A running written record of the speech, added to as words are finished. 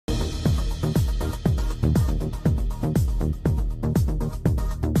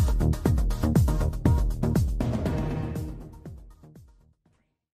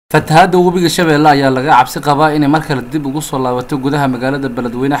Fatahaada Wabiga Shabeele ayaa laga cabsi qabaa inay markale dib ugu soo laabato gudaha magaalada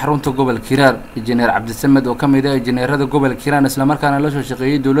Beledweyne xarunta gobolka Hiiraan. Injineer Cabdisamed oo kamid ah injineerada gobolka Hiiraan isla markaana la soo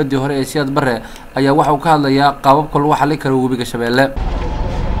shaqeeyay dawladii hore ee Siyaad Barre ayaa waxa uu ka hadlayaa qaababka lagu xalin karo Wabiga Shabeele.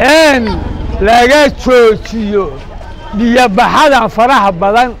 Laga joojiyo biyo baxada faraha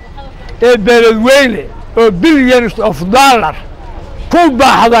badan ee Beledweyne oo billions of dollars ku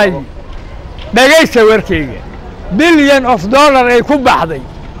baxday dhageysta warkayga billion of dollars ay ku baxday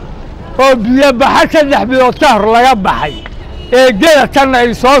oo biyo baxa 3 bilood ka hor laga baxay ee geeda tan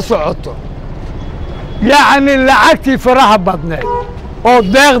ay soo socoto yaani lacagtii faraha badneed oo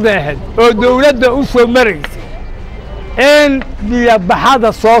deeqda ahayd oo dawladda u soo mareysay in biyo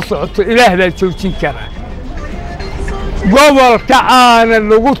baxada soo socoto ilaahda joojin kara gobolka aan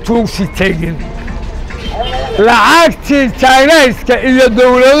lagu tuugsi tagin lacagtii Chinese-ka iyo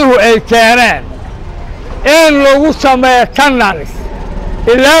dawladuhu ay keeneen in lagu sameeyo tunnels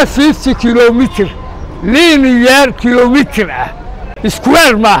إلى 50 كيلومتر لينير كيلومتر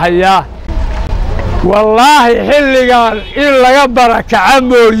سكوير ما هي والله حل قال إلا قبرك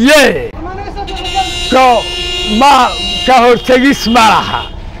عمويه ما كهرتجيس معها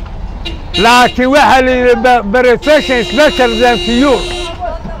لكن واحد بريتيشن سبيشال ذان فيور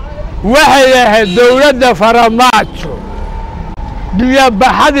وهي الدولة فرماتشو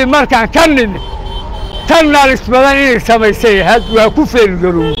بيبقى حد مركان كنن كان الاسباني سميسي هاد وكفل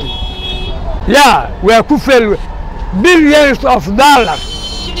الجنود يا وكفل billions of dollars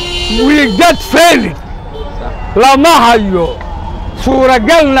we get failing لما هيو صورة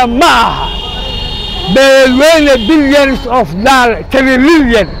قلنا معها بين billions of dollars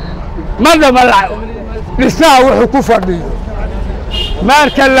تريليون ماذا ملعب لسنا وحكوفة ديو ما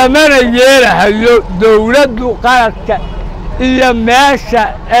كلمنا يلا هيو دولة قالت إيا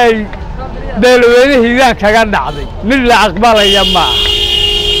ماشا أي Beledweyne Hiiraan kaga dhacday mid la aqbalaya ma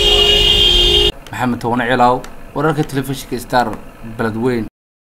Maxamed Toone Cilaw wararka telefishinka Star Beledweyne